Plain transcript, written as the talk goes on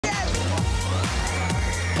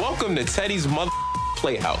Welcome to Teddy's mother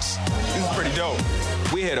Playhouse. This is pretty dope.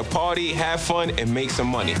 We're here to party, have fun, and make some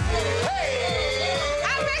money. Hey!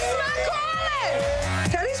 I missed my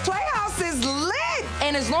calling! Teddy's Playhouse is lit!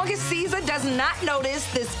 And as long as Caesar does not notice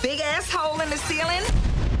this big-ass hole in the ceiling,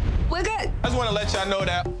 we're good. I just want to let y'all know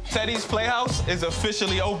that Teddy's Playhouse is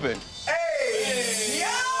officially open. Hey!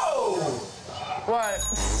 Yo! What?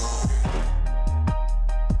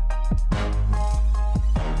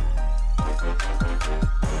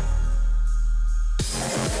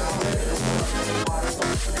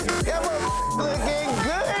 Looking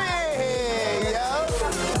good here, yo.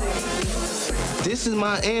 This is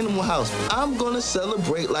my animal house. I'm gonna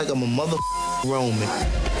celebrate like I'm a mother Roman.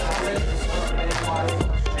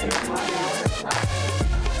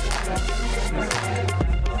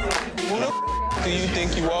 Who the do you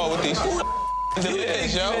think you are with these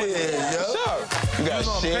chandeliers, yo? Yeah, yo. What's up? You got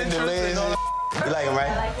chandeliers. You like them,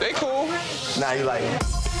 right? They cool. Nah, you like them.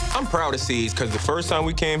 I'm proud of C's because the first time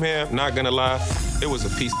we came here, not gonna lie, it was a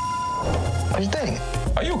piece. What you think?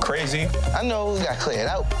 Are you crazy? I know we got cleared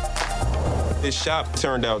out. This shop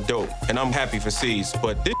turned out dope, and I'm happy for C's,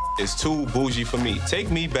 but this is too bougie for me. Take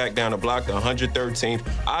me back down the block to 113th.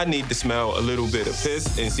 I need to smell a little bit of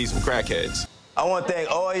piss and see some crackheads. I want to thank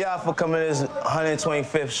all y'all for coming to this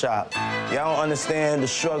 125th shop. Y'all don't understand the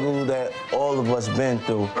struggle that all of us been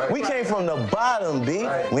through. We came from the bottom, B.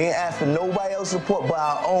 We ain't asked for nobody else's support but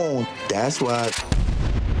our own. That's why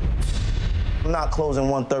I'm not closing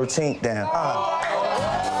 113th down.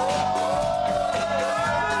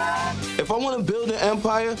 if I want to build an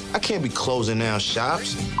empire, I can't be closing down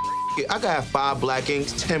shops. I gotta have 5 black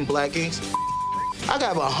inks, 10 black inks. I gotta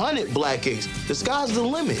have 100 black inks. The sky's the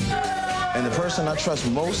limit. And the person I trust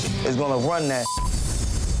most is gonna run that.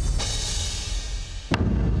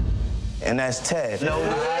 And that's Ted. No.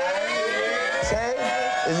 Ted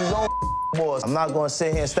is his own boss. I'm not gonna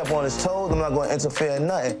sit here and step on his toes. I'm not gonna interfere in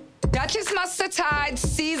nothing. Duchess must have tied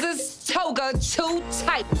Caesar's toga too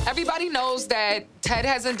tight. Everybody knows that Ted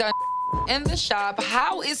hasn't done in the shop.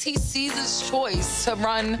 How is he Caesar's choice to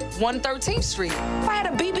run 113th Street? If I had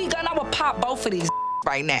a BB gun, I would pop both of these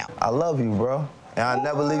right now. I love you, bro. And I'll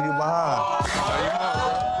never leave you behind.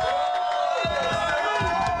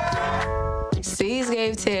 C's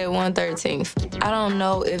gave Ted 113th. I don't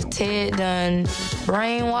know if Ted done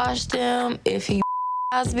brainwashed him, if he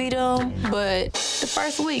beat him, but the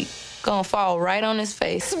first week gonna fall right on his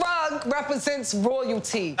face. This rug represents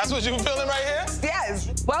royalty. That's what you feeling right here?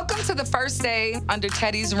 Yes. Welcome to the first day under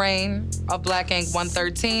Teddy's reign of Black Ink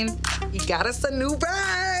 113. He got us a new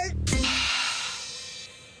bag.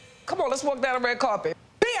 Come on, let's walk down the red carpet.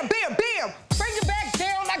 Bam, bam, bam. Bring it back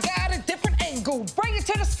down, I got a different angle. Bring it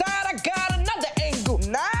to the side, I got another angle.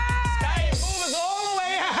 Nice. Sky and boom is all the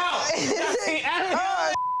way out.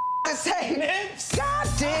 God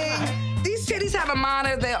dang. These titties have a mind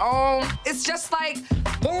of their own. It's just like,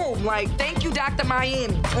 boom, like, thank you, Dr.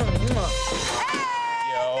 Miami.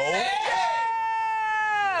 Yo.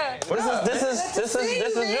 What is This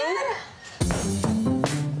is you?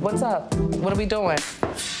 What's up? What are we doing?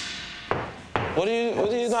 What are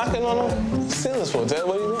you knocking on the ceilings for, Ted?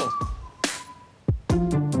 What are you doing?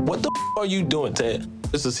 What the are you doing, Ted?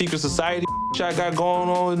 It's a secret society y'all got going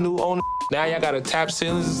on with new owner. Now y'all gotta tap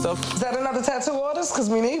ceilings and stuff. Is that another tattoo artist? Because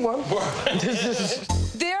we need one.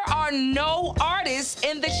 There are no artists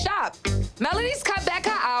in the shop. Melody's cut back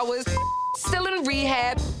her hours, still in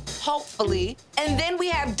rehab, hopefully. And then we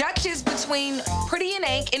have Duchess between Pretty and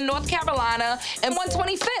Ink in North Carolina and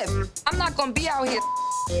 125th. I'm not gonna be out here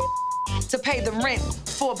to pay the rent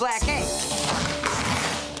for Black Ink.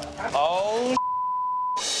 Oh,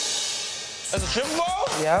 that's a triple ball?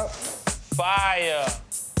 Yep. Fire.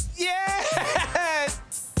 Yeah!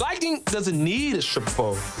 Black Ink doesn't need a stripper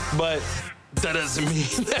pole, but that doesn't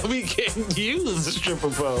mean that we can't use a stripper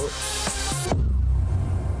pole.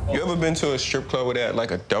 You ever been to a strip club with that,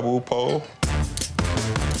 like a double pole?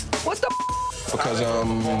 What the Because,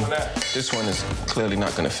 this one is clearly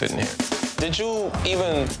not gonna fit in here. Did you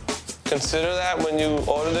even consider that when you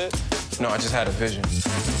ordered it? No, I just had a vision.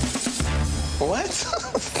 What?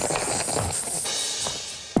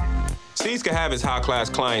 C's could have his high-class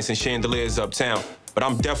clients and chandeliers uptown, but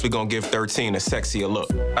I'm definitely gonna give 13 a sexier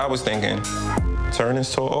look. I was thinking, turn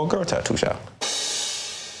this to an old-girl tattoo shop.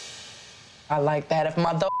 I like that. If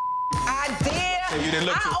my idea, You didn't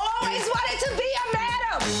look I always wanted to be a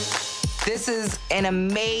madam. This is an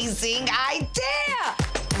amazing idea.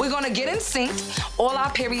 We're gonna get in sync. All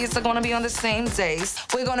our periods are gonna be on the same days.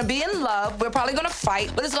 We're gonna be in love. We're probably gonna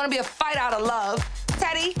fight, but it's gonna be a fight out of love.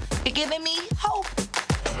 Teddy, you're giving me hope.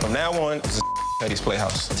 From now on, this is Teddy's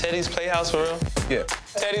Playhouse. Teddy's Playhouse for real? Yeah.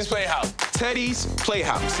 Teddy's Playhouse. Teddy's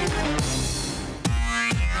Playhouse.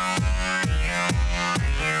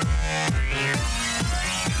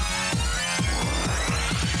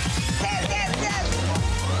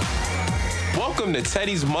 Welcome to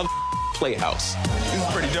Teddy's Playhouse. This is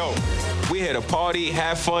pretty dope. We here to party,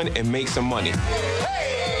 have fun, and make some money. I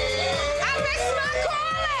missed my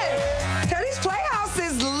calling! Teddy's Playhouse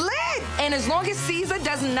is lit! And as long as Caesar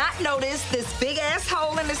does not notice this big-ass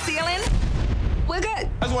hole in the ceiling, we're good.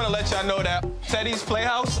 I just want to let y'all know that Teddy's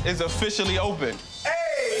Playhouse is officially open.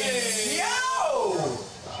 Hey, yo!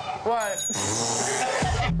 What?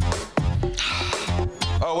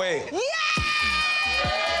 Oh, wait. Yeah!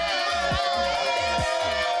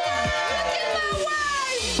 Look at my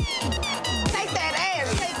wife! Take that ass,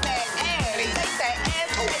 take that ass, take that ass,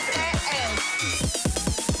 take that ass.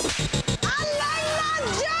 I like my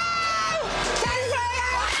job! Teddy's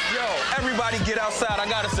Playhouse! Yo, everybody get outside. I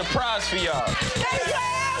got a surprise for y'all. Teddy's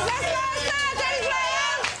Playhouse! Let's go outside! Teddy's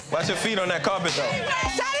Playhouse! Watch your feet on that carpet, though.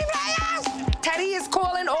 Teddy's Playhouse! Teddy is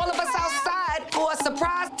calling all of us outside for a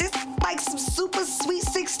surprise. This is like some super sweet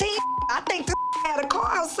 16. I think this had a car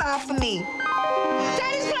outside for me.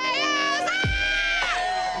 Teddy's Playhouse!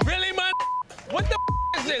 Ah! Really, man? What the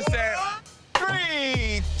is this, Sam?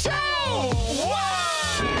 3, 2, 1.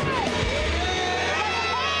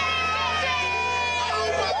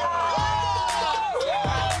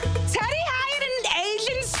 Teddy hired an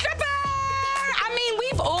Asian stripper! I mean,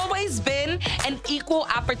 we've always been an equal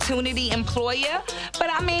opportunity employer, but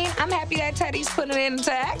I mean, I'm happy that Teddy's putting it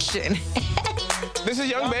into action. This is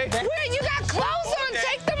Young Bae. Where you got clothes on?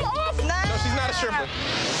 Take them off. No, she's not a stripper.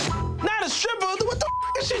 Not a stripper? What the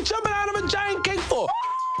is she jumping out of a giant cake for?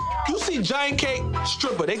 You see giant cake,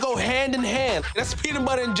 stripper. They go hand in hand. That's peanut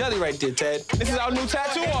butter and jelly right there, Ted. This is our new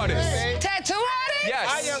tattoo artist. Tattoo artist? Yes.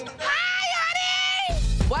 Hi, honey!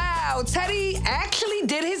 Wow, Teddy actually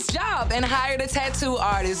did his job and hired a tattoo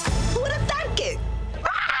artist. Who would have thunk it?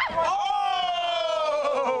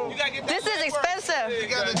 This is expensive.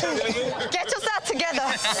 Get yourself together.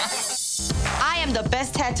 I am the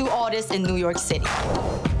best tattoo artist in New York City.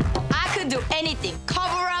 I could do anything.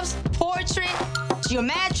 Cover-ups, portrait,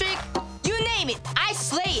 geometric, you name it. I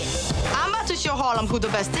slay it. I'm about to show Harlem who the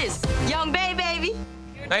best is. Young Bae, baby.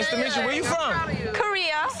 Nice to meet you. Where you from?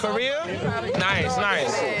 Korea. Korea? Nice,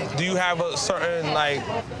 nice. Do you have a certain, like,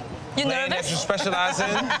 You lane that nervous? you specialize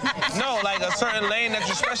in? No, like a certain lane that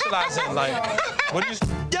you specialize in. Like, what do you...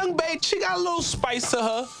 Young Bae, she got a little spice to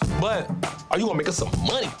her, but are you gonna make us some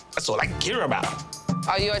money? That's all I care about.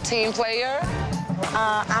 Are you a team player?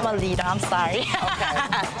 I'm a leader, I'm sorry.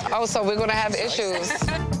 Oh, so we're gonna have issues.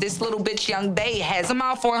 This little bitch Young Bae has a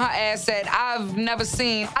mouth on her ass that I've never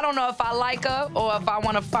seen. I don't know if I like her or if I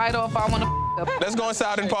wanna fight or if I wanna her. Let's go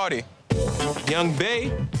inside and party. Young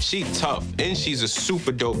Bae, she tough, and she's a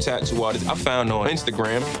super dope tattoo artist. I found her on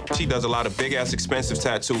Instagram. She does a lot of big-ass expensive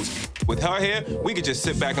tattoos. With her here, we could just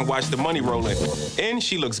sit back and watch the money roll in. And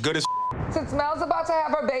she looks good as Since Mel's about to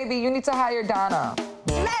have her baby, you need to hire Donna.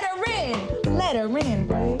 Let her in. Let her in,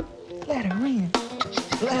 babe. Let her in.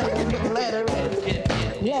 Let her in. Let her in.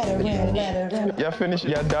 Let her in. Let her in. Y'all finished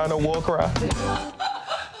y'all Donna war cry?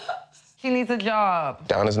 She needs a job.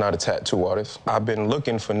 Donna's not a tattoo artist. I've been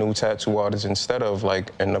looking for new tattoo artists instead of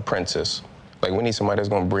like an apprentice. Like we need somebody that's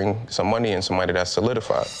gonna bring some money and somebody that's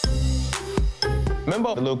solidified.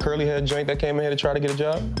 Remember the little curly head joint that came in here to try to get a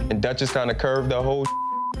job? And Duchess kind of curved the whole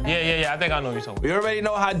Yeah, I think I know what you're talking about. We already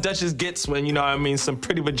know how Duchess gets when, you know what I mean, some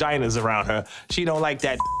pretty vaginas around her. She don't like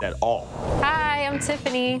that at all. Hi, I'm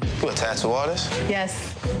Tiffany. You a tattoo artist?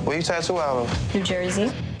 Yes, Where you tattoo out of? New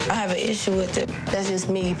Jersey. I have an issue with it. That's just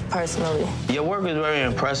me, personally. Your work is very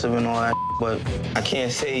impressive and all that, but I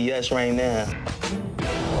can't say yes right now.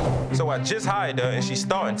 So I just hired her and she's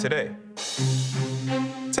starting today.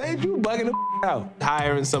 Ted, you bugging the out.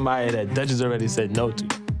 Hiring somebody that Duchess already said no to.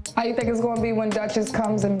 How you think it's going to be when Duchess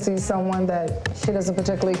comes and sees someone that she doesn't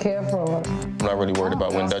particularly care for? I'm not really worried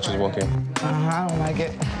about when Duchess walk in. I don't like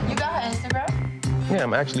it. You got her Instagram? Yeah,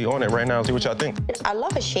 I'm actually on it right now. See what y'all think. I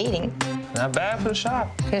love her shading. Not bad for the shop.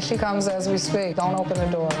 Here she comes as we speak. Don't open the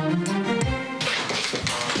door.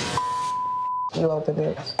 You opened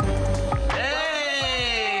it.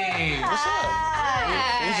 Hey! What's up?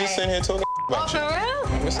 You just sitting here talking about you.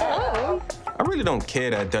 What's up? I really don't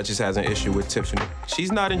care that Duchess has an issue with Tiffany.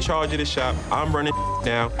 She's not in charge of the shop. I'm running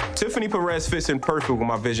now. Tiffany Perez fits in perfect with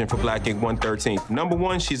my vision for Black Ink 113. Number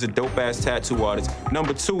one, she's a dope-ass tattoo artist.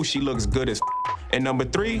 Number two, she looks good as And number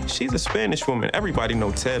three, she's a Spanish woman. Everybody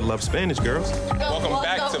know Ted loves Spanish girls. Welcome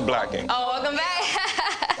back to Black Ink. Oh, welcome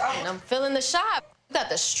back. And I'm filling the shop. You got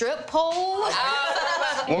the strip pole.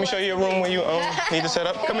 Let me show you a room where you need to set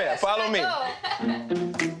up. Come here, follow me.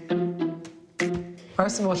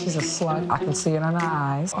 First of all, she's a slut. I can see it in her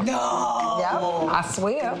eyes. No. Yep, I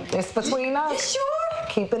swear. It's between us. You sure?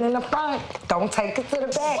 Keep it in the front. Don't take it to the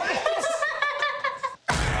back.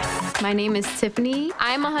 My name is Tiffany.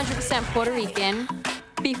 I'm 100% Puerto Rican.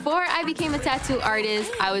 Before I became a tattoo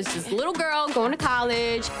artist, I was just a little girl going to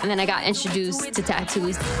college, and then I got introduced to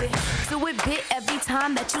tattoos. Do it bit every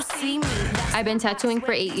time that you see me. I've been tattooing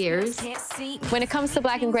for 8 years. When it comes to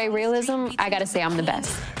black and gray realism, I gotta say I'm the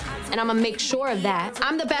best. And I'm gonna make sure of that.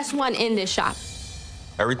 I'm the best one in this shop.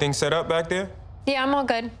 Everything set up back there? Yeah, I'm all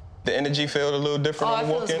good. The energy felt a little different on the Oh,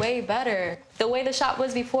 it walk-in? feels way better. The way the shop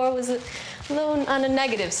was before was a little on the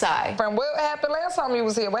negative side. From what happened last time you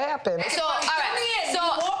was here? What happened? So, all right, so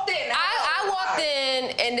I walked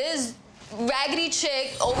in, and this raggedy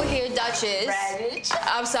chick over here, Duchess. Raggedy.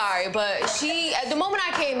 I'm sorry, but she, at the moment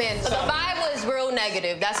I came in, the vibe was real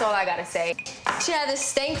negative. That's all I gotta say. She had this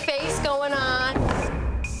stank face going on,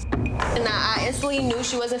 and I instantly knew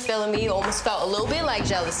she wasn't feeling me. Almost felt a little bit like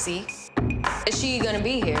jealousy. Is she gonna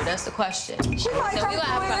be here? That's the question. She might come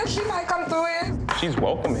through here. She might come through here. She's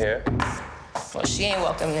welcome here. Well, she ain't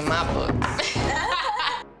welcome in my book.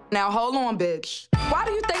 Now, hold on, bitch. Why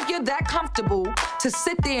do you think you're that comfortable to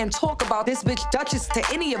sit there and talk about this bitch Duchess to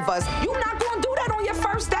any of us? You not gonna do that on your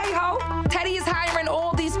first day, ho. Teddy is hiring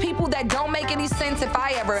all these people that don't make any sense if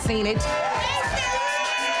I ever seen it.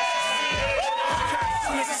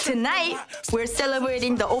 Tonight, we're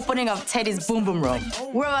celebrating the opening of Teddy's Boom Boom Room.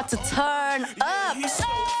 We're about to turn up.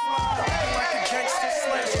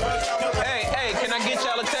 Hey, can I get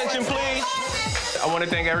y'all attention, please? I want to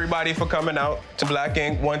thank everybody for coming out to Black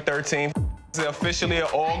Ink 113. It's officially an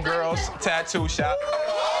all-girls tattoo shop. So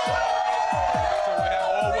we have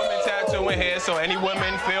all women tattooing here, so any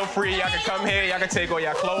women, feel free. Y'all can come here, y'all can take all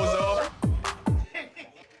y'all clothes off.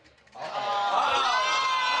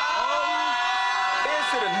 Here's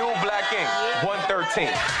to the new Black Ink 113.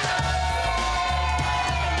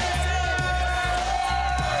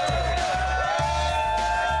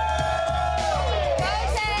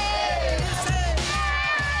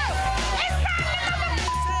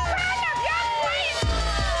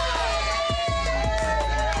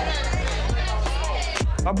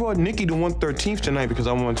 I brought Nikki to 113th tonight because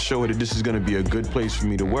I want to show her that this is going to be a good place for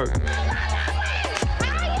me to work.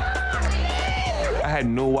 I had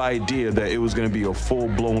no idea that it was going to be a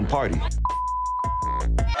full-blown party.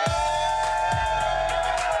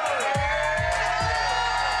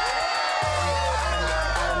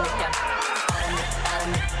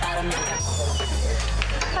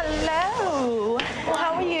 Hello.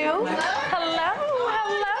 How are you? Hello.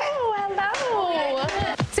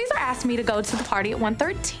 Caesar asked me to go to the party at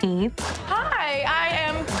 113th. Hi, I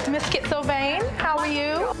am Miss Kit Sylvain. How are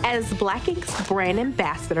you? As Black Ink's brand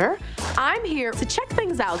ambassador, I'm here to check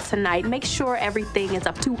things out tonight, make sure everything is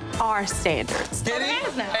up to our standards. Kitty?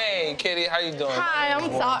 Hey, Kitty, how you doing? Hi,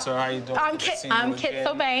 I'm Walter. How you doing? I'm Kit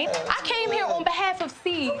Sylvain. I came here on behalf of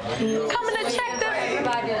C. Coming to check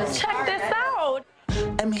this out.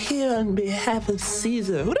 I'm here on behalf of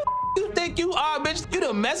Caesar. Who the you think you are, bitch? You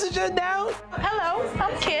the messenger now? Hello,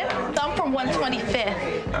 I'm Kit. I'm from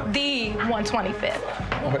 125th. The 125th.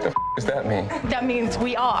 What the does that mean? That means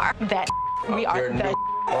we are that. We are that.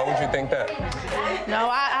 Why would you think that? No,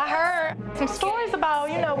 I heard some stories about,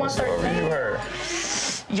 you know, 113. What you heard?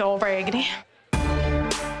 Yo, raggedy.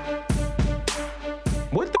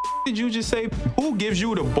 What the did you just say? Who gives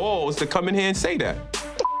you the balls to come in here and say that?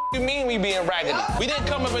 What do you mean we being raggedy? We didn't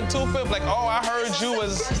come up in 2/5 like, oh, I heard you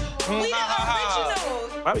was. We the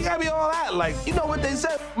originals. Why we gotta be all that? Like, you know what they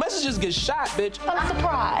said? Messengers get shot, bitch. I'm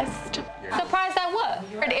surprised. Surprised at what?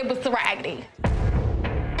 It was raggedy.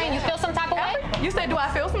 You feel some type of way? You said, do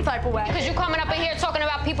I feel some type of way? Because you coming up in here talking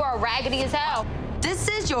about people are raggedy as hell. This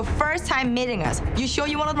is your first time meeting us. You sure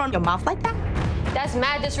you want to run your mouth like that? That's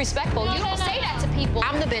mad disrespectful. You don't say that to people.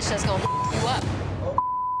 I'm the bitch that's gonna you up.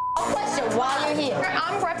 Question while you're here.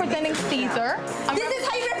 I'm representing Caesar. This is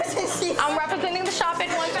how you represent Caesar. I'm representing the shop at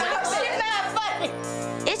 125th.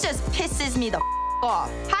 It just pisses me the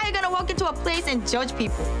off. How you gonna walk into a place and judge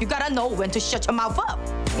people? You gotta know when to shut your mouth up.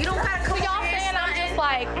 You don't gotta come Y'all saying I'm just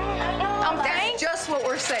like, I'm saying? That's just what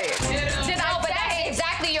we're saying. Did I but that's say?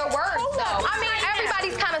 exactly your words, though. I mean,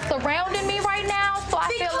 everybody's kind of surrounding me right now, so I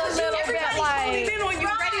feel a little bit like. Been on you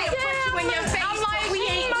ready to punch you in your face. I'm like, we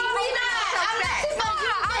ain't.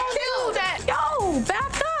 Yo,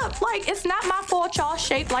 back up. Like, it's not my fault y'all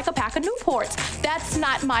shaped like a pack of Newports. That's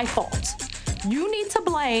not my fault. You need to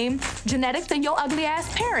blame genetics and your ugly ass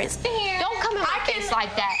parents. Don't come in my face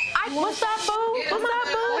like that. What's up, boo? What's up,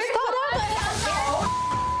 boo?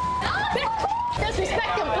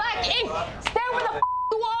 Disrespecting Black Ink. Stay where the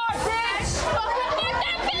you are, bitch. Fuck that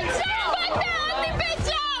bitch. Fuck that ugly bitch.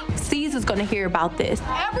 is gonna hear about this.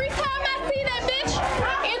 Every time I see that bitch,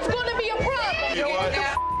 it's gonna be a problem. You know what the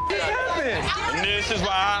happened? And this is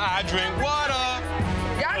why I drink water.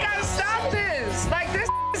 Y'all gotta stop this. Like, this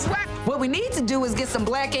is whack. What we need to do is get some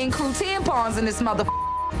Black Ink Crew tampons in this mother,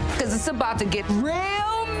 because it's about to get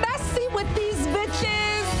real messy with these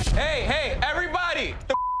bitches. Hey, everybody,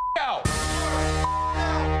 the out.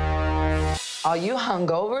 Are you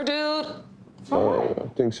hungover, dude? I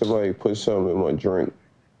think somebody put something in my drink.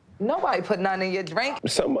 Nobody put nothing in your drink.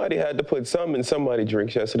 Somebody had to put something in somebody's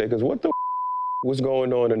drink yesterday, because what the was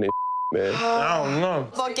going on in this, man? I don't know.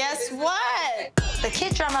 But guess what? The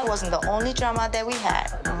kid drama wasn't the only drama that we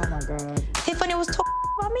had. Oh my God. Tiffany was talking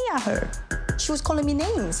about me, I heard. She was calling me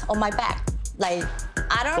names on my back. Like,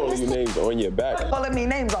 I don't Calling you understand. names on your back. Calling me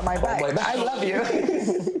names on my back. I love you.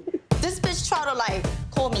 This bitch tried to like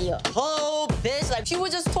call me a hoe, bitch. Like she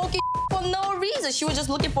was just talking for no reason. She was just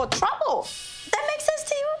looking for trouble. That makes sense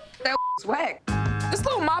to you? That was whack. This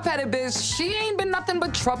little mop-headed bitch, she ain't been nothing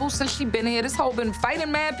but trouble since she been here. This hoe been fighting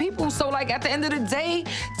mad people. So like at the end of the day,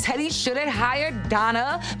 Teddy should have hired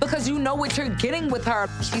Donna, because you know what you're getting with her.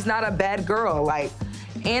 She's not a bad girl, like,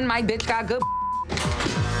 and my bitch got good.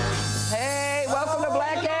 Hey, welcome to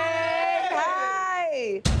Black Ink.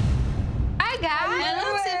 Hi. Hi guys.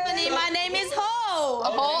 Hello, Tiffany. My name is Ho.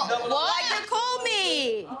 What? Like you call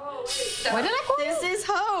me. What did I call you? This is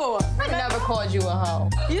Ho. I never called you a hoe.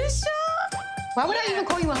 You sure? Why would I even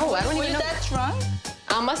call you a hoe? I don't even know. Was that drunk?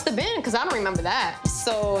 I must have been, because I don't remember that.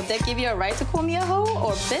 So they give you a right to call me a hoe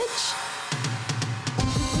or bitch?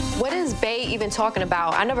 What is Bae even talking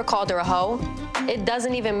about? I never called her a hoe. It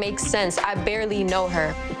doesn't even make sense. I barely know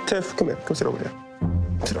her. Tiff, come here. Come sit over there.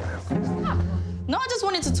 Sit over there. No, I just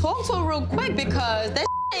wanted to talk to her real quick because that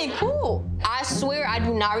ain't cool. I swear I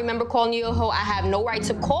do not remember calling you a hoe. I have no right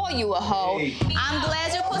to call you a hoe. I'm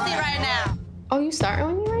glad you're pussy right now. Oh, you starting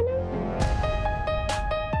with me right now?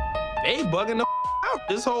 They bugging the out.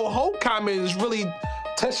 This whole comment is really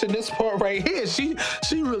touching this part right here. She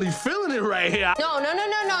really feeling it right here. No.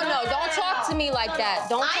 Don't talk to me like that.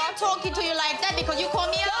 I am talking to you like that because you call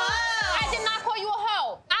me a hoe. I did not call you a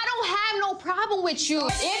hoe. I don't have no problem with you.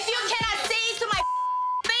 If you cannot say it to my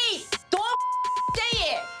face, don't say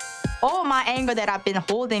it. All my anger that I've been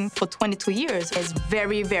holding for 22 years is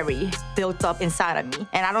very, very built up inside of me.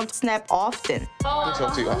 And I don't snap often. I'll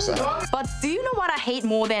talk to you outside. But do you know what I hate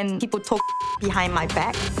more than people talk behind my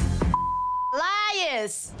back?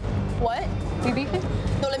 Liars. What? You beefing?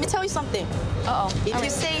 No, let me tell you something. Uh-oh. If you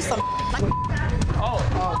say something,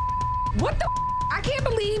 What the? I can't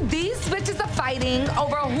believe these bitches are fighting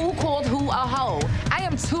over who called who a hoe. I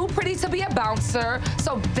am too pretty to be a bouncer,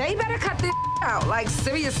 so they better cut this out. Like,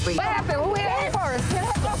 seriously. What happened? Who hit who first?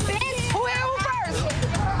 Who hit who first?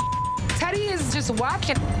 Teddy is just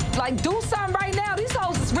watching. Like, do something right now. These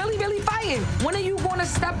hoes is really, really fighting. When are you gonna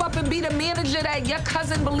step up and be the manager that your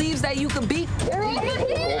cousin believes that you could be?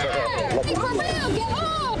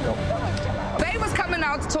 Bae was coming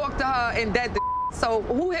out to talk to her and that. So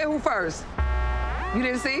who hit who first? You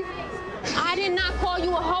didn't see? I did not call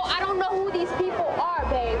you a hoe. I don't know who these people are,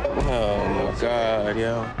 babe. Oh my God,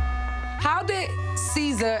 yo. How did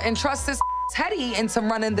Caesar entrust this Teddy into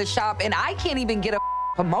running the shop and I can't even get a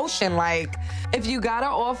promotion? Like, if you got an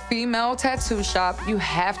all-female tattoo shop, you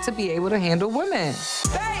have to be able to handle women.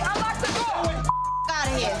 Bae, unlock the door! out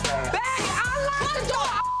of here. Bae, unlock the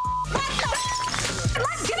door!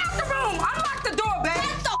 Let's get out the room! Unlock the door, bae!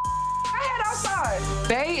 Head outside.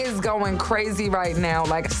 Bae is going crazy right now.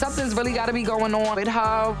 Like, something's really got to be going on with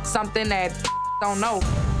her. Something that don't know.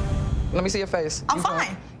 Let me see your face. I'm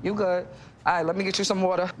fine. You good. All right, let me get you some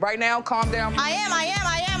water. Right now, calm down. I am.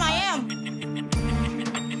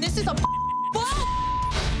 This is a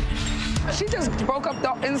She just broke up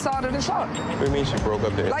the inside of the shop. What do you mean she broke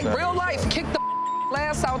up the Like inside? real life, kicked the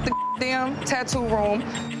glass out the damn tattoo room.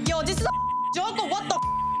 Yo, this is a joke, or what the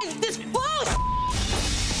is this bullshit?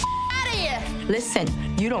 Out of here. Listen,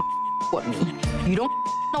 you don't with me. You don't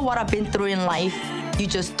know what I've been through in life. You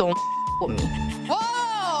just don't with me.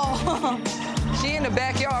 Whoa! She in the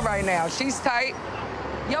backyard right now. She's tight.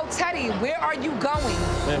 Yo, Teddy, where are you going?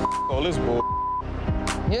 Man, all this bull.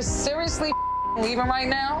 You're seriously leaving right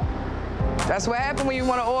now? That's what happened when you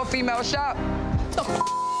want an all-female shop. The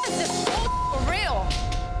is this for real?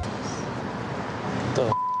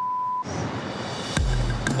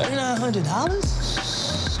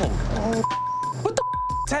 $3,900? What the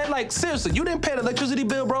Ted, like, seriously, you didn't pay the electricity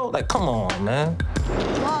bill, bro? Like, come on, man.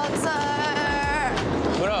 Walter!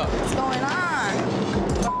 What up? What's going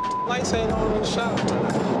on? Lights ain't on in the shop.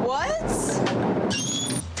 What?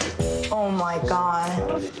 Oh my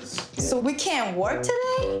God. So we can't work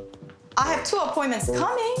today? I have 2 appointments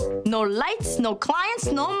coming. No lights, no clients,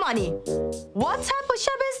 no money. What type of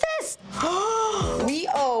shop is this? We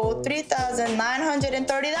owe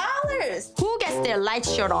 $3,930. Who gets their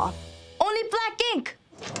lights shut off? Only black ink.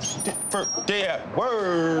 Day at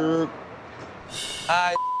work.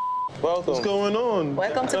 Hi. Welcome. What's going on?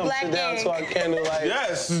 Welcome to Black Sit down Ink. to our candlelight.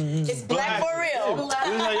 Yes. It's black for real. This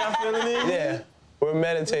is how y'all feeling it? Yeah. We're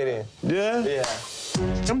meditating. Yeah? Yeah.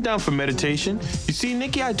 I'm down for meditation. You see,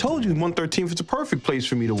 Nikki, I told you 113th is a perfect place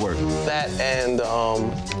for me to work. That and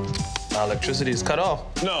electricity is cut off.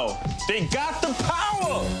 No. They got the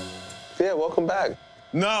power. Yeah, welcome back.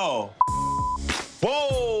 No.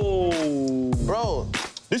 Whoa. Bro,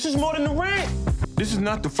 This is more than the rent. This is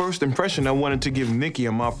not the first impression I wanted to give Nikki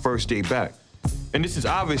on my first day back. And this is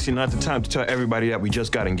obviously not the time to tell everybody that we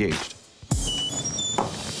just got engaged.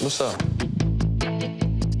 what's up?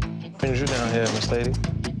 Brings you down here, Miss Lady.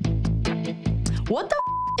 What the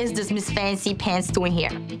is this Miss Fancy Pants doing here?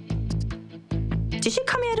 Did she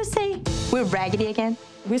come here to say we're raggedy again?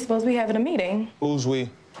 We're supposed to be having a meeting. Who's we?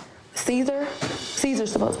 Caesar?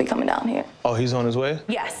 Caesar's supposed to be coming down here. Oh, he's on his way?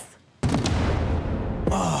 Yes.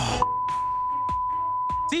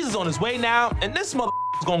 Caesar's on his way now, and this mother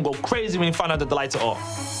is gonna go crazy when he find out that the lights are off.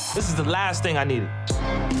 This is the last thing I needed.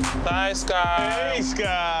 Hi, Sky. Hey, Sky.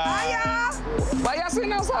 Hi, y'all. Why y'all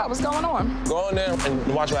sitting outside? What's going on? Go in there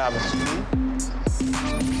and watch what happens.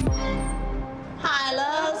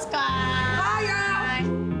 Hello, Sky. Hi, y'all.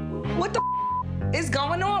 What the is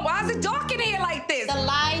going on? Why is it dark in here like this? The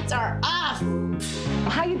lights are off.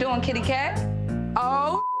 How you doing, kitty cat?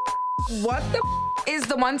 Oh, what the is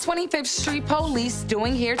the 125th Street Police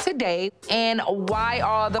doing here today? And why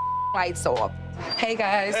are the lights off? Hey,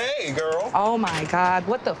 guys. Hey, girl. Oh, my God.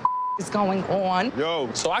 What the is going on? Yo.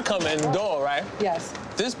 So I come in the door, right? Yes.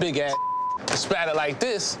 This big ass spattered like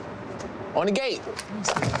this on the gate.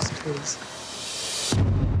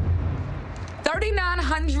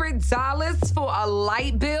 $3,900 for a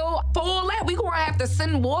light bill? For all that, we gonna have to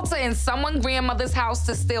send Walter in someone's grandmother's house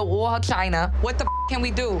to steal all her china. What the can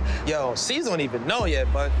we do? Yo, Caesar don't even know yet,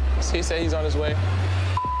 but he said he's on his way.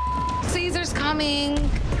 Caesar's coming.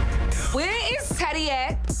 Where is Teddy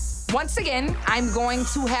at? Once again, I'm going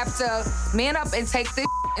to have to man up and take this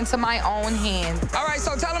into my own hand. All right,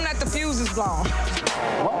 so tell him that the fuse is blown.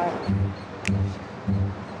 What?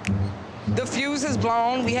 The fuse is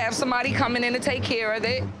blown. We have somebody coming in to take care of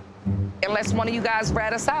it. Unless one of you guys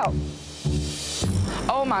rat us out.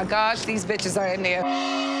 Oh my gosh, these bitches are in there.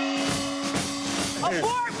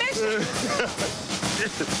 Abort mission!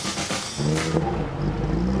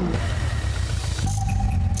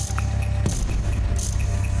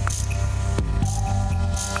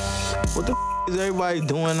 What the is everybody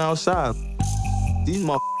doing outside? These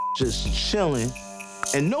motherfuckers just chilling,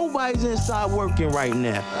 and nobody's inside working right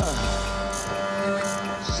now.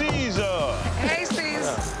 Caesar. Hey,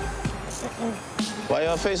 Caesar. Why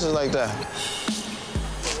y'all faces like that?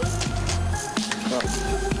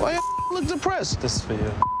 Why y'all look depressed? This is for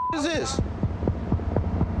you. What is this?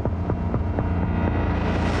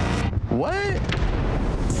 What?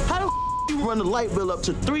 How the you run the light bill up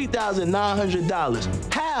to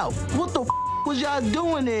 $3,900? How? What the was y'all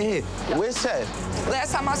doing in here? Where's Ted?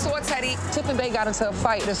 Last time I saw Teddy, Tip and Bay got into a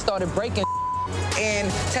fight and started breaking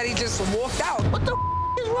and Teddy just walked out. What the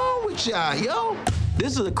is wrong with y'all, yo?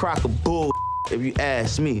 This is a crock of bull, if you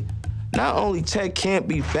ask me. Not only Ted can't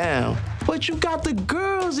be found, but you got the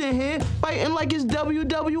girls in here fighting like it's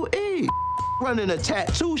WWE. Running a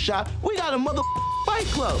tattoo shop, we got a mother fight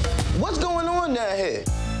club. What's going on down here?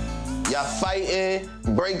 Y'all fighting,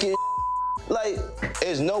 breaking. Like,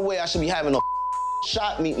 there's no way I should be having a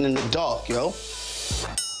shop meeting in the dark, yo.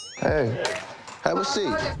 Hey, have a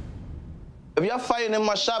seat. If y'all fighting in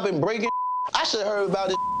my shop and breaking, I should have heard about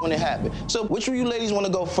it when it happened. So which of you ladies want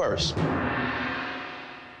to go first?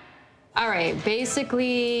 All right,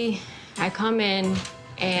 basically, I come in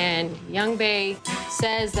and Young Bae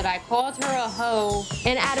says that I called her a hoe,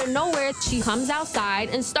 and out of nowhere, she comes outside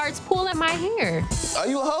and starts pulling my hair. Are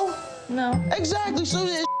you a hoe? No. Exactly, so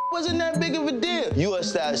it wasn't that big of a deal. You a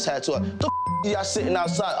status tattooer. The y'all sitting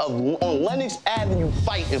outside on Lenox Avenue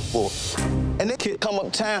fighting for? And they kid come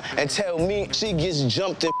uptown and tell me she gets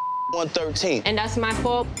jumped in 113. And that's my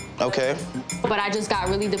fault. Okay. But I just got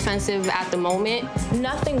really defensive at the moment.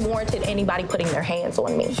 Nothing warranted anybody putting their hands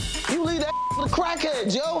on me. You leave that for the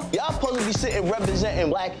crackheads, yo. Y'all supposed to be sitting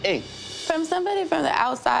representing black ink. From somebody from the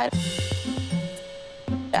outside,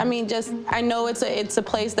 I mean, just, I know it's a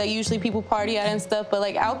place that usually people party at and stuff, but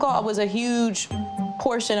like alcohol was a huge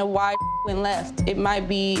portion of why went left. It might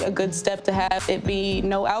be a good step to have it be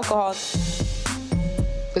no alcohol.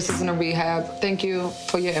 This isn't a rehab. Thank you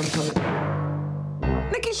for your input.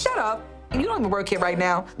 Nikki, shut up. You don't even work here right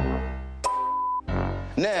now.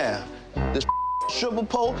 Now, this stripper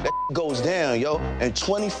pole, that goes down, yo, in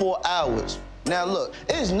 24 hours. Now look,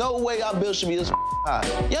 there's no way our bill should be this high.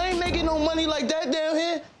 Y'all ain't making no money like that down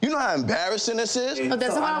here. You know how embarrassing this is? But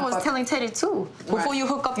that's what I was telling Teddy too. Before you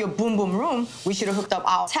hook up your boom boom room, we should have hooked up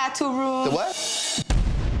our tattoo room. The what?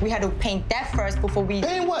 We had to paint that first before we...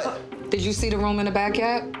 Paint what? Did you see the room in the back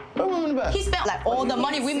yet? What room in the back? He spent like all the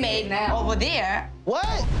money we made over there.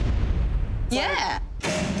 What? Yeah.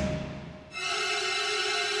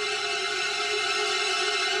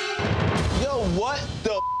 Yo, what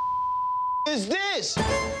the is this?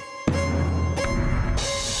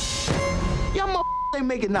 Y'all ain't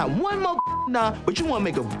making not one nah, but you wanna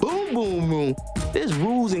make a boom boom room. There's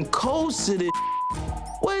rules and codes to this.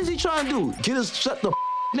 What is he trying to do? Get us shut the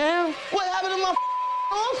down? What happened to my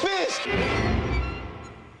office?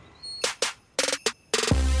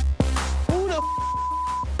 Who the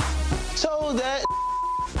told that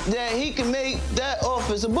he can make that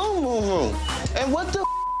office a boom boom room? And what the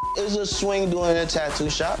is a swing doing in a tattoo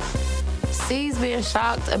shop? C's being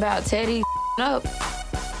shocked about Teddy up.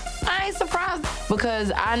 I ain't surprised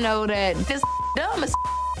because I know that this dumb as.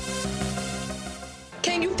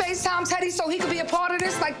 Can you FaceTime Teddy so he could be a part of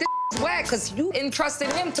this? Like, this is whack, because you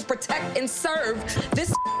entrusted him to protect and serve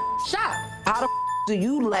this shop. How the do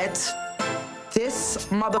you let this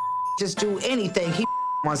mother just do anything he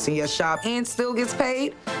wants in your shop and still gets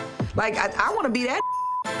paid? Like, I want to be that.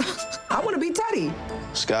 I want to be Teddy.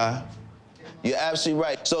 Sky, you're absolutely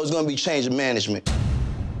right. So it's going to be change of management.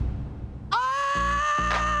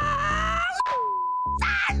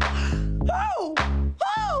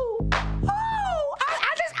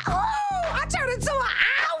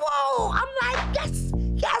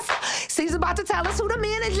 He's about to tell us who the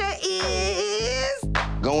manager is.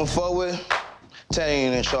 Going forward, Teddy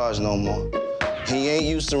ain't in charge no more. He ain't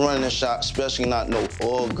used to running the shop, especially not no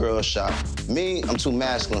all-girl shop. Me, I'm too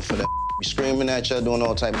masculine for that. Be screaming at you, doing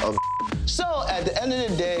all type of So, at the end of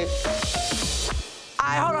the day... All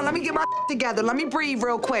right, hold on, let me get my together. Let me breathe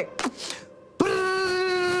real quick.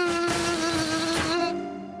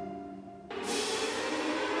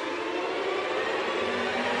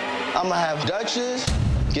 I'ma have Duchess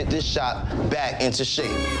get this shop back into shape.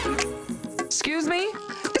 Excuse me?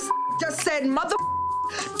 This just said mother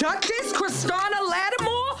Duchess Christina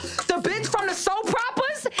Lattimore, the bitch from the soap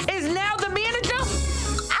operas, is now the manager?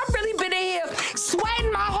 I've really been in here sweating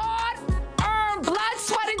my heart, earned blood,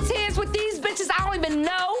 sweat, and tears with these bitches I don't even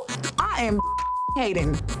know. I am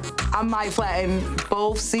hating. I might flatten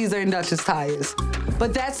both Caesar and Duchess tires.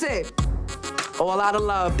 But that's it. All out of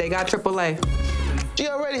love, they got AAA. She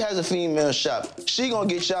already has a female shop. She gonna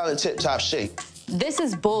get y'all in tip-top shape. This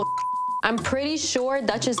is bull. I'm pretty sure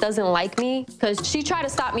Duchess doesn't like me because she tried to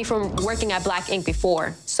stop me from working at Black Ink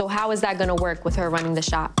before. So how is that gonna work with her running the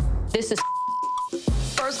shop? This is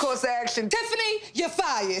First course of action. Tiffany, you're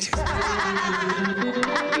fired. Bye,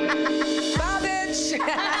 bitch.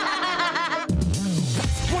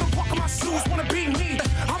 Wanna walk in my shoes, wanna beat me.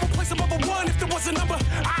 I'ma play some other one if there was a number.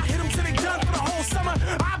 I hit them till they done for the whole summer.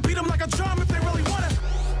 I beat them like a drum if they really wanna.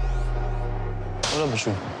 What up with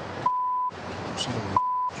you?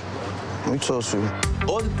 Let me talk to you.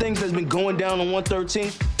 All the things that's been going down on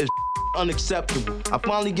 113 is unacceptable. I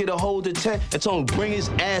finally get a hold of Ted and told him bring his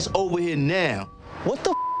ass over here now. What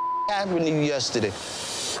the happened to you yesterday?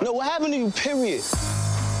 No, what happened to you, period?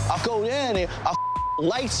 I go down there, our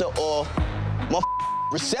lights are off. My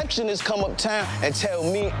receptionist come uptown and tell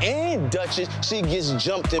me and Duchess she gets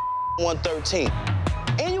jumped in 113.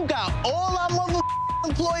 And you got all our mother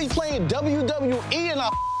employees playing WWE in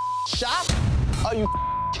our shop? Are you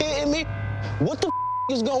kidding me? What the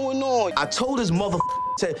is going on? I told this mother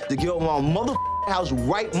to get over my mother house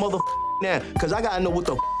right mother now, because I gotta know what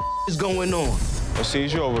the is going on. Well, see,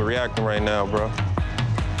 you're overreacting right now, bro.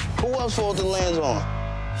 Who else fault the lands on?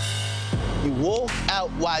 You walked out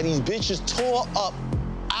while these bitches tore up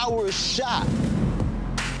our shop.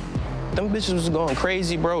 Them bitches was going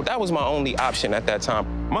crazy, bro. That was my only option at that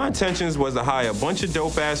time. My intentions was to hire a bunch of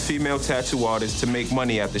dope-ass female tattoo artists to make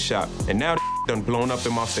money at the shop. And now done blown up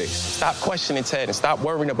in my face. Stop questioning Ted and stop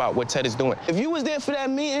worrying about what Ted is doing. If you was there for that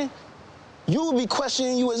meeting, you would be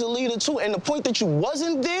questioning you as a leader too. And the point that you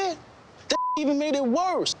wasn't there, that even made it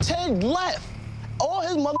worse. Ted left. All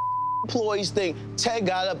his mother employees think Ted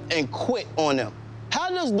got up and quit on them. How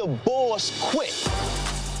does the boss quit?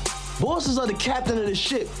 Bosses are the captain of the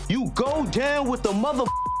ship. You go down with the mother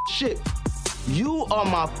ship. You are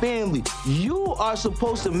my family. You are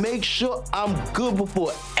supposed to make sure I'm good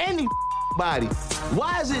before anybody body.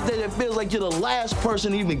 Why is it that it feels like you're the last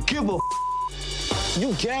person to even give a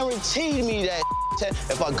You guaranteed me that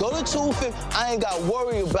if I go to 2/5, I ain't got to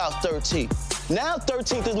worry about 13th. Now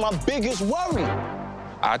 13th is my biggest worry.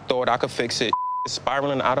 I thought I could fix it. It's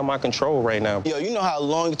spiraling out of my control right now. Yo, you know how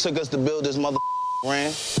long it took us to build this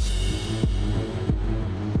brand?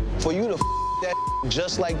 For you to that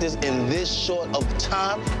just like this in this short of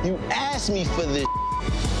time, you asked me for this.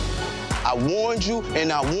 I warned you,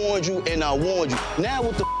 and I warned you, and I warned you. Now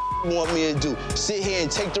what the you want me to do? Sit here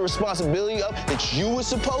and take the responsibility up that you were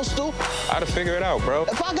supposed to? I had to figure it out, bro.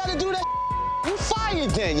 If I gotta do that, you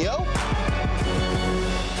fired then, yo.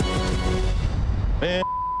 Man,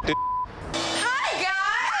 Hi,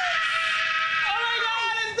 guys! Oh my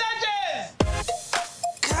God, it's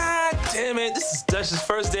Duchess! God damn it, this is Duchess'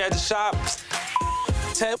 first day at the shop.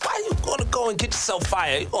 Ted, why you gonna go and get yourself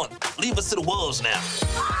fired? You gonna leave us to the wolves now?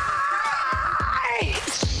 Hi!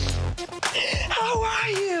 How are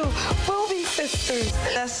you? Movie sisters.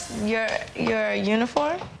 That's your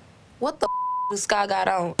uniform? What the does Sky got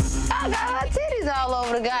on? I got her titties all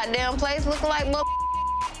over the goddamn place, looking like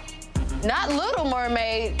not Little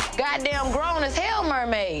Mermaid, goddamn grown as hell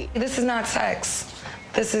mermaid. This is not sex.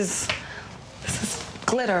 This is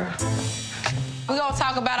glitter. We're gonna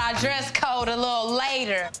talk about our dress code a little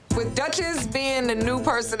later. With Duchess being the new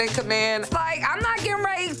person in command, like, I'm not getting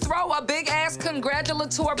ready to throw a big-ass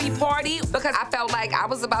congratulatory party because I felt like I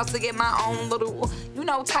was about to get my own little, you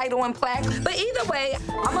know, title and plaque. But either way,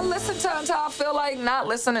 I'm gonna listen to her until I feel like not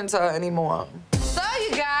listening to her anymore. So,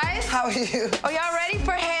 you guys. How are you? Are y'all ready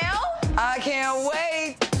for hell? I can't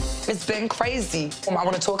wait. It's been crazy. I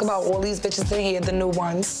want to talk about all these bitches in here, the new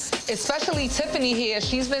ones. Especially Tiffany here.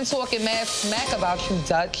 She's been talking mad smack about you,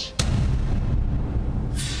 Dutch.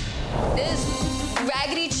 This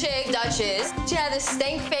raggedy chick, Duchess, she had this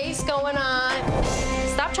stank face going on.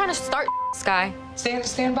 Stop trying to start, Sky.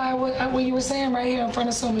 Stand by what you were saying right here in front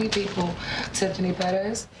of so many people, Tiffany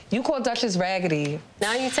Pettis. You called Duchess raggedy.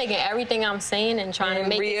 Now you're taking everything I'm saying and trying to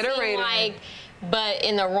make it seem like, but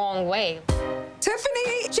in the wrong way.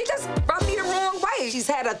 Tiffany, she just rubbed me the wrong way. She's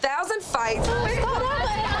had 1,000 fights.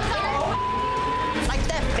 Like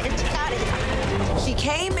that bitch, out of here. She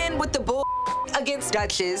came in with the bull against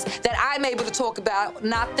Duchess that I'm able to talk about,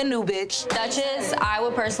 not the new bitch. Duchess, I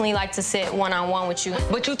would personally like to sit one-on-one with you.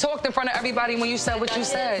 But you talked in front of everybody when you said what you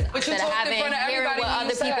said. But you talked in front of everybody what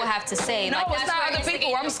other people have to say. No, like, it's not other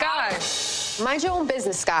people. I'm Sky. Mind your own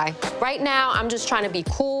business, Sky. Right now, I'm just trying to be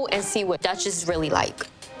cool and see what Duchess is really like.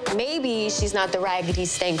 Maybe she's not the raggedy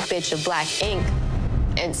stank bitch of black ink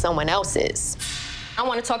and someone else is. I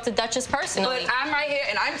want to talk to Duchess personally. But I'm right here,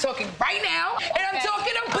 and I'm talking right now, and I'm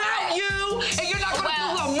talking about you, and you're not gonna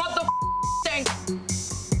do a mother thing.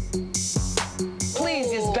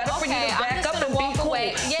 Please, it's better for you to back up and be cool.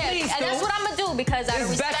 Yeah, Please, and that's what I'm gonna do because I it's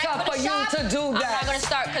respect better for the you shop. to do that. I'm not gonna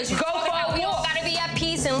start because you go talking for about we all gotta be at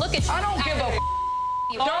peace and look at you. I don't give a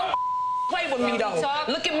Don't play with me though.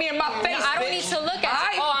 Look at me in my face. No, I don't need to look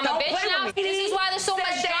at you. Oh, I'm a bitch now? This is why there's so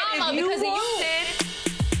much drama because of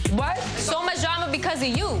you. What? So much drama because of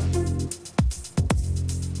you.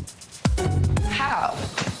 How?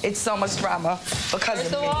 It's so much drama because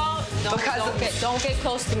First of me. all, don't get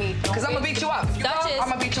close to me. Because I'm gonna beat you up. Duchess. I'm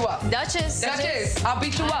gonna beat you up. Duchess. I'll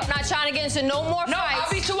beat you up. I'm not trying to get into no more fights. No, I'll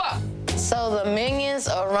beat you up. So the minions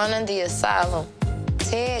are running the asylum.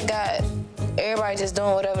 Ted got everybody just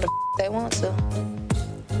doing whatever the they want to.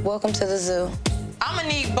 Welcome to the zoo. I'm gonna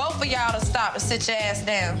need both of y'all to stop and sit your ass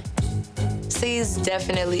down. C's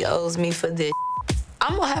definitely owes me for this.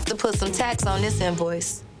 I'm gonna have to put some tax on this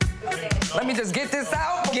invoice. Let me just get this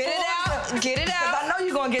out. Get it out. Get it out. I know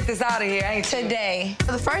you're gonna get this out of here, ain't you? Today.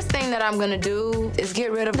 The first thing that I'm gonna do is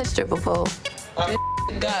get rid of the stripper pole.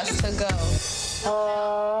 Got to go.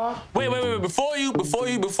 Wait. Before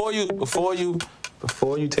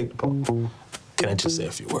you take the pole, can I just say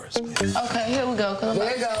a few words, please? Okay, here we go.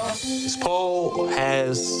 There you go. This pole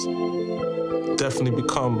has definitely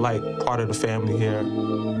become like part of the family here.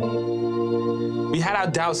 We had our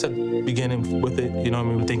doubts at the beginning with it, you know what I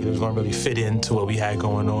mean? We thinking it was gonna really fit into what we had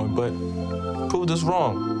going on, but proved us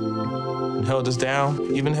wrong. And held us down,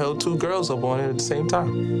 even held 2 girls up on it at the same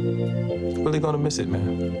time. Really gonna miss it,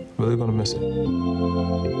 man. Really gonna miss it.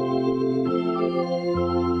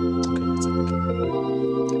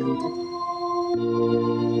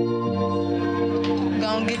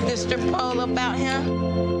 Gonna get this strip pole up out here.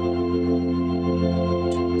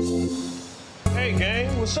 Hey,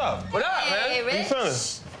 gang, what's up? What up, man? How you feeling?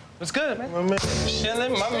 What's good, man? My man.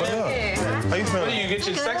 Chilling, my man. How you feeling? What, you get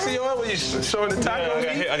your sexy on? What, you showing the taco?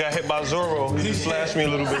 I got hit by Zorro. He just slashed me a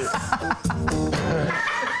little bit.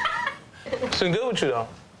 What's good with you, though?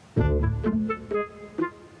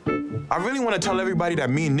 I really want to tell everybody that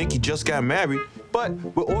me and Nikki just got married, but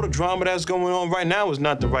with all the drama that's going on right now is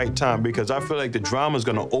not the right time because I feel like the drama is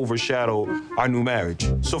going to overshadow our new marriage.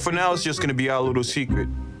 So for now, it's just going to be our little secret.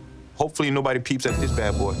 Hopefully nobody peeps at this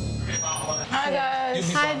bad boy. Hi,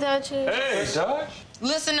 guys. Hi, Duchess. Hey, Dutch.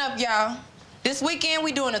 Listen up, y'all. This weekend,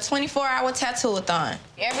 we doing a 24-hour tattoo-a-thon.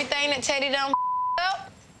 Everything that Teddy done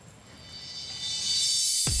up,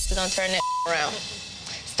 we're gonna turn that around.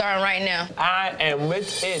 Starting right now. I am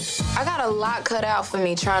with it. I got a lot cut out for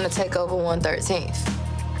me trying to take over 113th.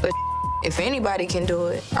 But if anybody can do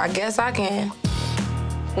it, I guess I can.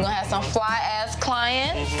 We're gonna have some fly-ass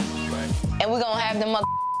clients, and we're gonna have them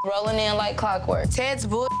rolling in like clockwork. Ted's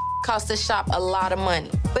bull cost the shop a lot of money.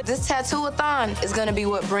 But this tattoo-a-thon is gonna be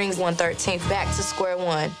what brings 113th back to square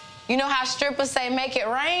one. You know how strippers say make it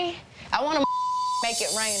rain? I wanna make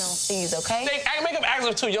it rain on C's, okay? I can make up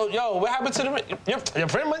access too. Yo, what happened to your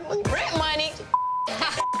rent money? Rent money? And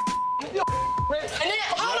then,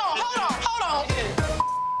 hold on.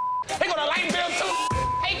 They got a light bill too.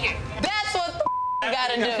 Take it. That's what you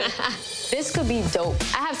gotta do. This could be dope.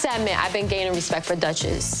 I have to admit, I've been gaining respect for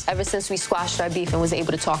Duchess ever since we squashed our beef and was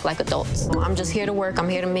able to talk like adults. I'm just here to work, I'm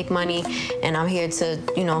here to make money, and I'm here to,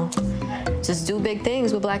 you know, just do big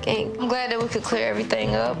things with Black Ink. I'm glad that we could clear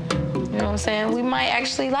everything up. You know what I'm saying? We might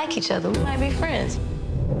actually like each other. We might be friends.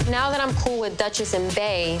 Now that I'm cool with Duchess and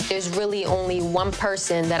Bay, there's really only one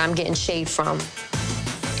person that I'm getting shade from,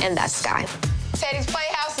 and that's Sky. Teddy's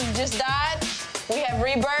Playhouse has just died. We have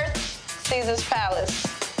rebirth, Caesar's Palace.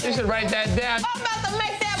 You should write that down. I'm about to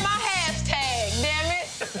make that my hashtag, damn it.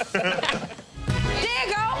 There you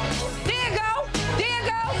go.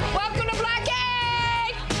 Welcome to Black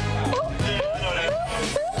Ink.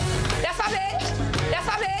 That's my bitch.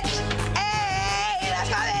 Hey, that's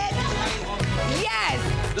my bitch. Yes.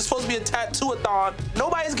 This is supposed to be a tattoo-a-thon.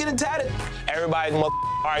 Nobody's getting tatted. Everybody's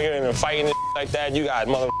arguing and fighting and like that. You got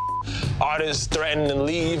artists threatening to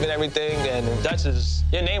leave and everything. And Duchess,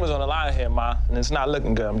 your name is on the line here, Ma, and it's not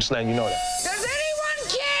looking good. I'm just letting you know that. Does anyone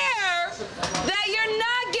care that you're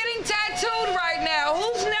not getting tattooed right now?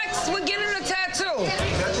 Who's next with getting a tattoo?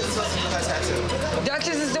 Duchess is supposed to do her tattoo.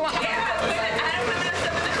 Duchess is doing. Yeah, I don't want to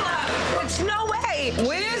step in the club. It's no way.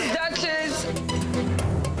 Where's Duchess?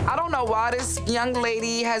 I don't know why this young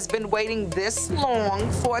lady has been waiting this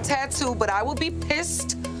long for a tattoo, but I will be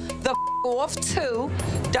pissed the off too.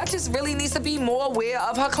 Duchess really needs to be more aware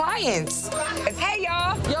of her clients. Hey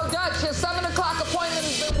y'all. Yo, Dutch, your 7 o'clock appointment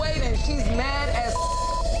has been waiting. She's mad as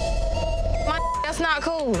That's not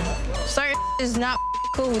cool. Certain is not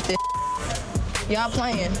cool with this. Y'all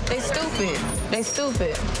playing. They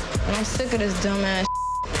stupid. And I'm sick of this dumbass.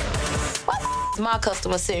 What? My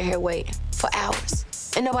customer sitting here waiting for hours.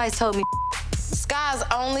 And nobody's told me. Sky's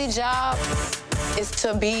only job is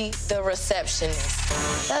to be the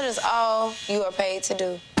receptionist. That is all you are paid to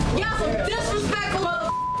do. Y'all some disrespectful mother.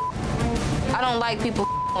 I don't like people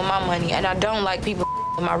with my money, and I don't like people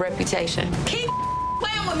with my reputation. Keep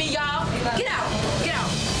playing with me, y'all. Get out. Get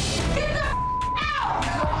the out.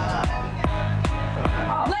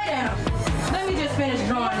 Lay down. Let me just finish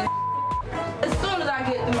drawing this. As soon as I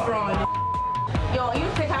get through drawing this. Yo, you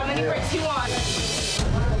pick how many bricks you want.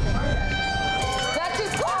 That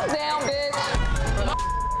just calm down, bitch.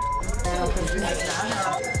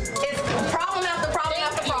 It's problem after problem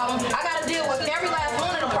after problem. I gotta deal with every last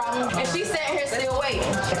one of the problems, and she's sitting here still waiting.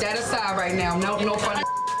 That aside right now, no funny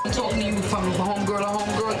talking to you from homegirl to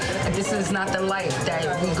homegirl. This is not the life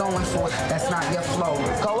that we going for. That's not your flow.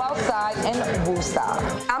 Go outside and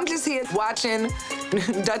woosah. I'm just here watching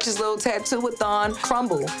Dutch's little tattoo-a-thon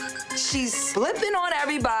crumble. She's slipping on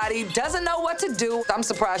everybody, doesn't know what to do. I'm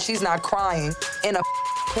surprised she's not crying in a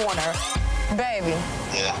corner. Baby.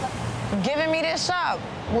 Yeah. Giving me this shop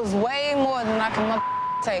was way more than I can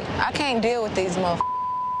take. I can't deal with these motherfuckers.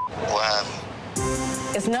 What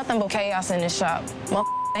happened? It's nothing but chaos in this shop.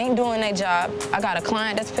 Motherfuckers ain't doing their job. I got a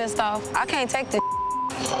client that's pissed off. I can't take this.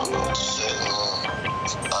 Shit,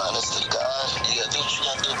 honest to God, you gotta do what you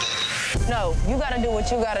gotta do, baby. No, you gotta do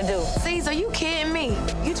what you gotta do. Caesar, you kidding me?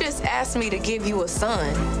 You just asked me to give you a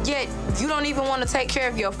son, yet you don't even want to take care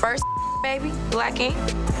of your first baby, Black Ink.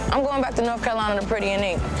 I'm going back to North Carolina to Pretty and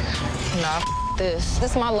Ink. Nah, this.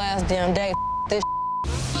 This is my last damn day. This.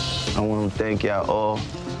 I want to thank y'all all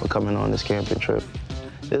for coming on this camping trip.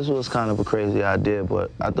 This was kind of a crazy idea,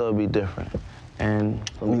 but I thought it'd be different. And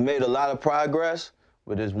we made a lot of progress,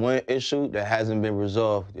 but there's one issue that hasn't been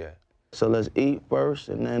resolved yet. So let's eat first,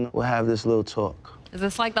 and then we'll have this little talk. Is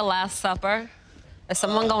this like the Last Supper? Is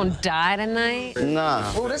someone gonna die tonight?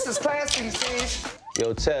 Nah. Oh, this is classy, sis.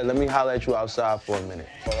 Yo, Ted, let me holler at you outside for a minute.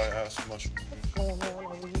 All right, have so much.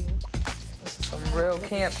 real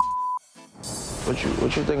camp.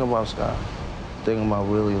 What you think about Sky? Thinking about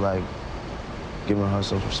really, like, giving her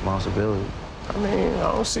some responsibility? I mean,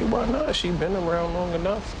 I don't see why not. She's been around long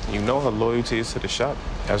enough. You know her loyalty is to the shop.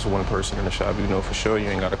 That's one person in the shop you know for sure. You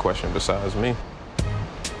ain't got a question besides me.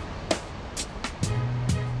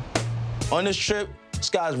 On this trip,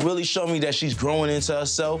 Sky's really shown me that she's growing into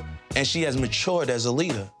herself and she has matured as a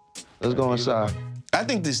leader. Let's go inside. I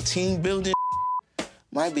think this team building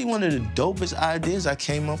might be one of the dopest ideas I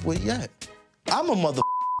came up with yet. I'm a mother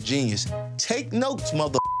genius. Take notes,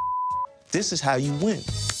 mother. This is how you win.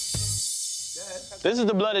 This is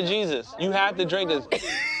the blood of Jesus. You have to drink this.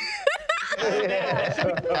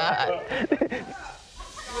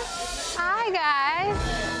 Hi, guys.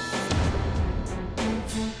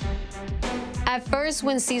 At first,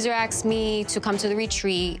 when Caesar asked me to come to the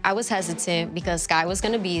retreat, I was hesitant because Sky was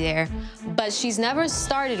gonna be there. But she's never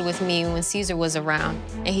started with me when Caesar was around.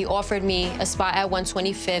 And he offered me a spot at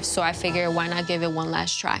 125th, so I figured why not give it one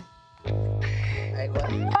last try.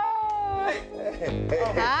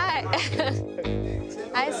 Hi.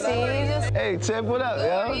 I see you just... Hey, Tiff, what up,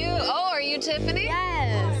 yo? Are you? Oh, are you Tiffany?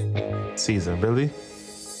 Yes. Caesar, really?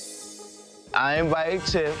 I invited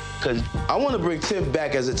Tiff because I want to bring Tiff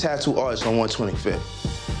back as a tattoo artist on 125th.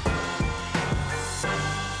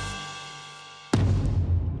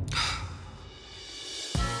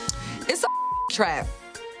 It's a trap.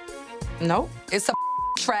 No, it's a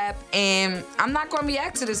trap, and I'm not gonna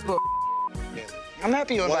react to this book. I'm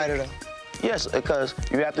happy you invited her. Yes, because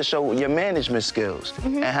you have to show your management skills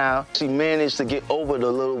and how she managed to get over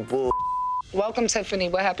the little bull. Welcome, Tiffany.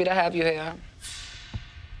 We're happy to have you here.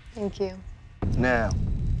 Thank you. Now,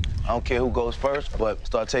 I don't care who goes first, but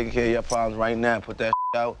start taking care of your problems right now. Put that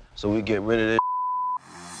out so we get rid of this.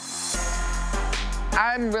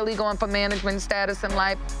 I'm really going for management status in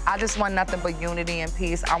life. I just want nothing but unity and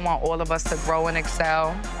peace. I want all of us to grow and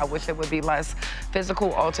excel. I wish it would be less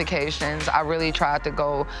physical altercations. I really tried to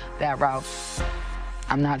go that route.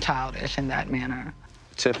 I'm not childish in that manner.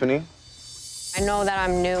 Tiffany? I know that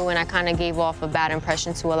I'm new and I kind of gave off a bad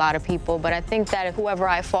impression to a lot of people, but I think that if whoever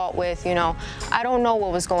I fought with, you know, I don't know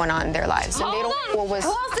what was going on in their lives. And they don't know what was... Who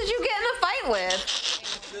else did you get in a fight with?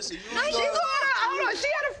 She had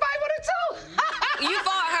a fight with her too. You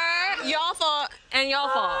fought her, y'all fought, and y'all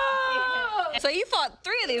fought. So you fought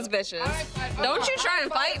 3 of these bitches. Don't you try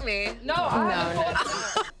and fight me. No.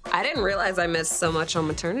 I didn't realize I missed so much on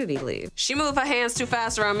maternity leave. She moved her hands too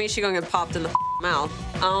fast around me, she gonna get popped in the mouth.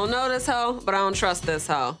 I don't know this hoe, but I don't trust this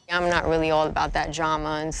hoe. I'm not really all about that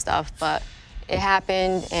drama and stuff, but it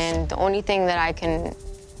happened, and the only thing that I can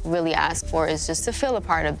really ask for is just to feel a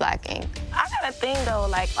part of Black Ink. I got a thing, though,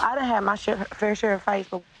 like, I done had my fair share of fights,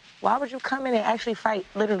 but why would you come in and actually fight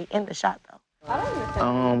literally in the shop, though?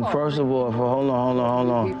 First of all, hold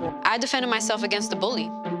on. I defended myself against the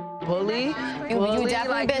bully. Bully? You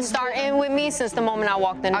definitely been starting with me since the moment I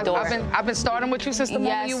walked in the door. I've been starting with you since the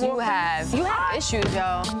moment you walked in? Yes, you have issues,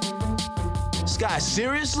 yo. Sky,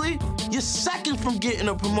 seriously? You're seconds from getting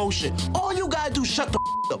a promotion. All you gotta do is shut the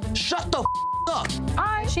up. Shut the up.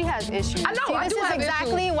 She has issues. I know, See, I this do is have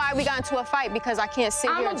exactly issues. why we got into a fight, because I can't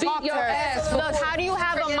sit here and beat talk to your her. ass Look, how do you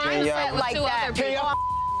have a mindset like that?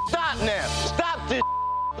 Stop now. Stop this.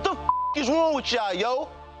 What the is wrong with y'all, yo?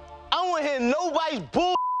 I don't want to hear nobody's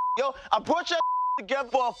bull, yo. I brought y'all together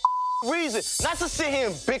for a reason, not to sit here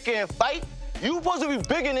and bicker and fight. You supposed to be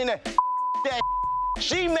bigger than that.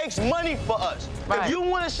 She makes money for us. Right. If you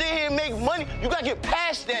want to sit here and make money, you got to get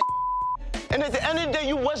past that. And at the end of the day,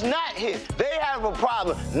 you was not here. They have a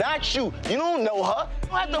problem, not you. You don't know her. You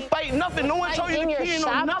don't have to fight nothing. No one told you to key in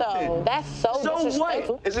on nothing. Though. That's so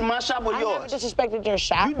disrespectful. What? Is it my shop or yours? I never disrespected your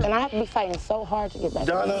shop, and I have to be fighting so hard to get back.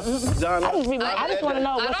 Donna. I just want to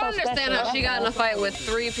know what's so special. I don't understand how she got in a fight with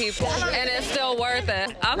 3 people, and it's still worth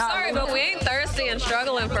it. I'm sorry, but we ain't thirsty and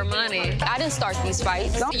struggling for money. I didn't start these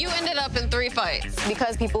fights. You ended up in 3 fights.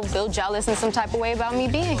 Because people feel jealous in some type of way about me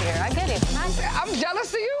being here. I get it. I'm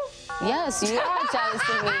jealous of you? Yes, you are jealous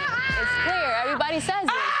of me. It's clear. Everybody says it.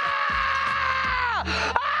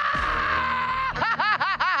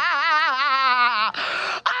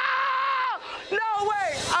 No,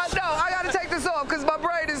 wait. No, I gotta take this off because my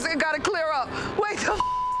brain is gotta clear up. Wait,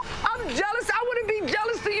 I'm jealous. I wouldn't be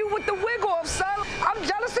jealous of you with the wig off, son. I'm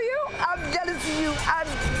jealous of you. I'm jealous of you. I'm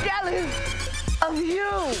jealous of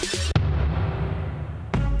you.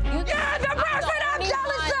 You're the person I'm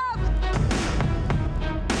jealous of.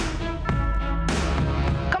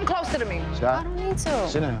 Come closer to me. Sky? I don't need to.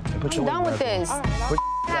 Sit down. Put your I'm done with this. It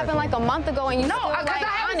happened like a month ago and you still like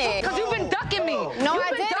on it. Because you've been ducking me. No, you've I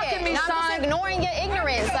been didn't. ducking me, I'm just ignoring your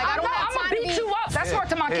ignorance. Like, I don't have time to beat you up. That's worth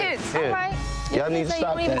to my kids. Y'all need to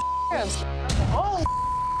stop that. Oh,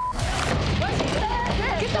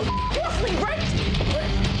 get the off me, right?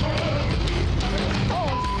 Oh,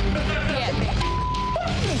 yeah.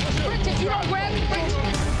 Rich, if you don't grab me,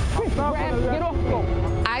 get off.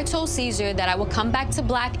 I told Caesar that I would come back to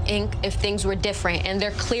Black Ink if things were different, and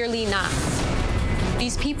they're clearly not.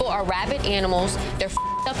 These people are rabid animals, they're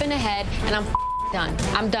up in the head, and I'm done.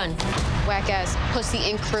 I'm done. Whack-ass Pussy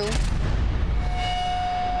Ink crew.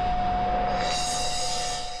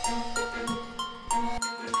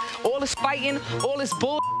 All this fighting, all this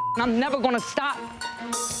bull, and I'm never gonna stop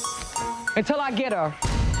until I get her.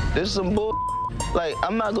 This is some bull. Like,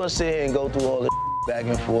 I'm not gonna sit here and go through all this back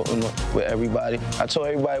and forth with everybody. I told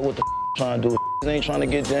everybody what the trying to do. They ain't trying to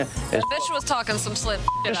get there. Bitch was talking some slit.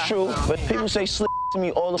 It's true, but people say slit to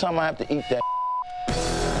me all the time. I have to eat that.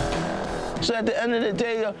 So at the end of the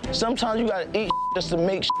day, sometimes you gotta eat just to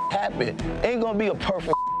make happen. Ain't gonna be a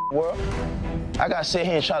perfect world. I gotta sit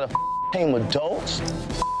here and try to tame adults.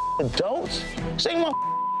 Adults? This ain't my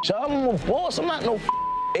job. I'm a boss. I'm not no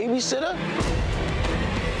babysitter.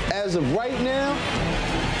 As of right now,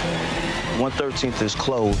 113th is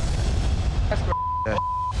closed.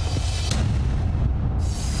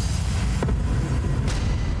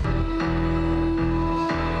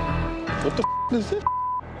 What the is this?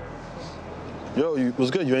 Yo,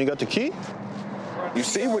 what's good? You ain't got the key? You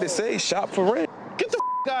see what it says? Shop for rent. Get the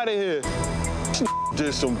out of here.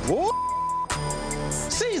 Did some bull.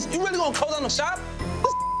 Cease, you really gonna close down the shop?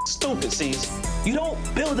 This stupid, Cease. You don't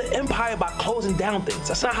build an empire by closing down things.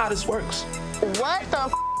 That's not how this works. What the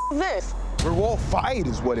is this? We're all fired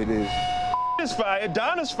is what it is. Is fired,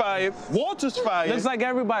 Donna's fired, Walter's fired. Looks like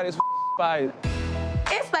everybody's fired.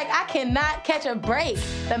 It's like I cannot catch a break.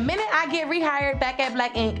 The minute I get rehired back at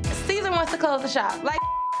Black Ink, Caesar wants to close the shop. Like,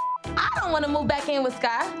 I don't want to move back in with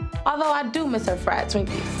Sky, although I do miss her fried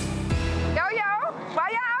Twinkies. Yo, why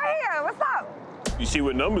y'all out here? What's up? You see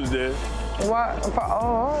what numbers there? What?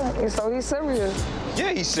 Oh, so he's serious.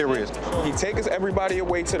 Yeah, he's serious. He take us everybody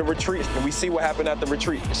away to the retreat, and we see what happened at the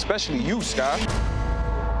retreat, especially you, Sky.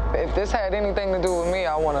 If this had anything to do with me,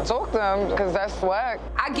 I want to talk to him, because that's swag.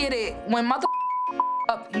 I get it. When mother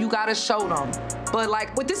up, you gotta show them. But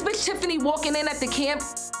like with this bitch Tiffany walking in at the camp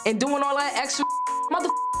and doing all that extra mother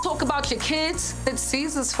talk about your kids, it's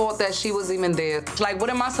Caesar's fault that she was even there. Like, what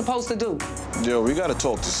am I supposed to do? Yo, we gotta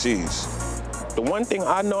talk to C's. The one thing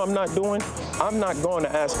I know I'm not doing, I'm not going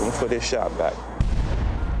to ask him for this shot back.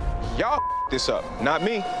 Y'all this up, not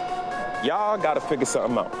me. Y'all gotta figure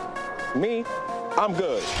something out. Me, I'm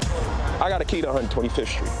good. I got a key to 125th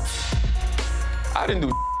Street. I didn't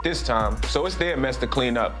do this time, so it's their mess to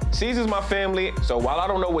clean up. Caesar's my family, so while I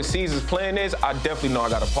don't know what Caesar's plan is, I definitely know I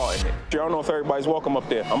got a part in it. I don't know if everybody's welcome up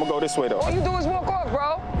there. I'm gonna go this way, though. All you do is walk off,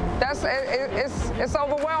 bro. It's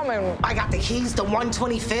overwhelming. I got the keys to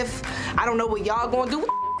 125th. I don't know what y'all gonna do.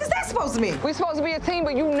 What is that supposed to mean? We supposed to be a team,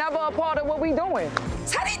 but you never a part of what we doing.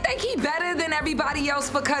 So how do you think he better than everybody else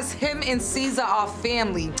because him and Caesar are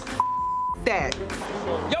family? That.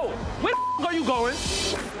 Yo, where the are you going?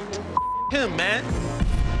 Him, man.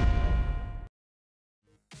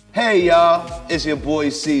 Hey y'all, it's your boy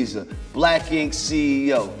Caesar, Black Ink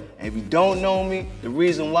CEO. And if you don't know me, the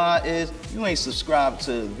reason why is you ain't subscribed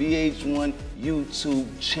to VH1 YouTube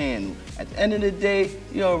channel. At the end of the day,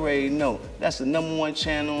 you already know. That's the #1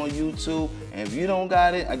 channel on YouTube. And if you don't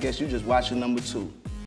got it, I guess you just watching #2.